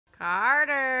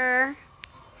Karter.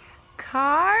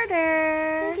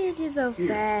 Karter. Look at you so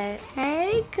fat.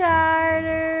 Hey,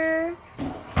 Karter.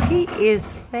 He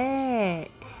is fat.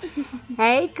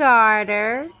 Hey,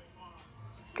 Karter.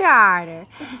 Karter.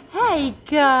 Hey,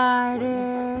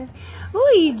 Karter.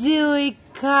 What you doing,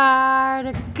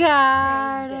 Karter?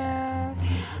 Karter.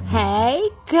 Hey,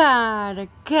 Karter.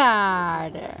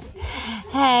 Karter.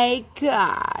 Hey,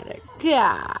 Karter.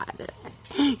 Karter.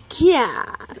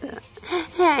 Karter.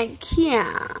 Hey,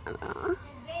 Karter.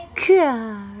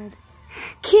 Karter.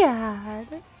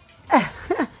 Karter.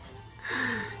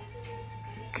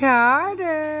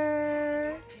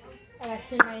 Karter. I got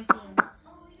 219s.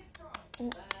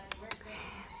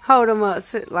 Hold him up,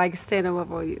 like stand him up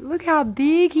on you. Look how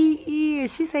big he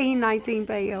is. She said he's 19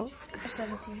 pounds.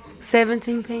 17.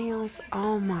 17 pounds?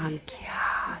 Oh my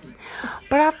gosh.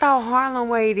 But I thought Harlem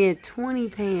weighed in 20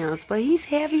 pounds. But he's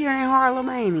heavier than Harlem,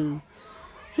 ain't he?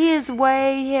 He is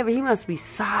way heavy. He must be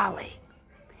solid.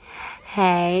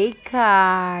 Hey,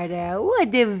 Karter. What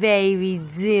the baby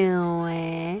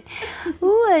doing?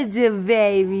 What the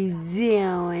baby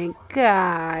doing,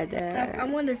 Karter? I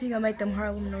wonder if he gonna make them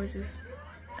Harlem noises.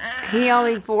 He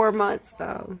only 4 months,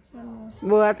 though.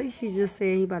 Well, I think she just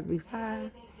said he about to be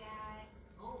 5.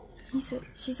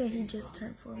 She said he just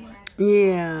turned 4 months.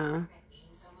 Yeah.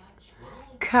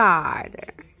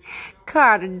 Karter.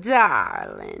 Karter,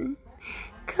 darling.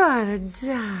 Karter,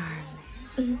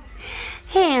 darling.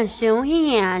 Handsome,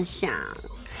 handsome.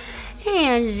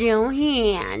 Handsome,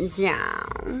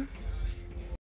 handsome.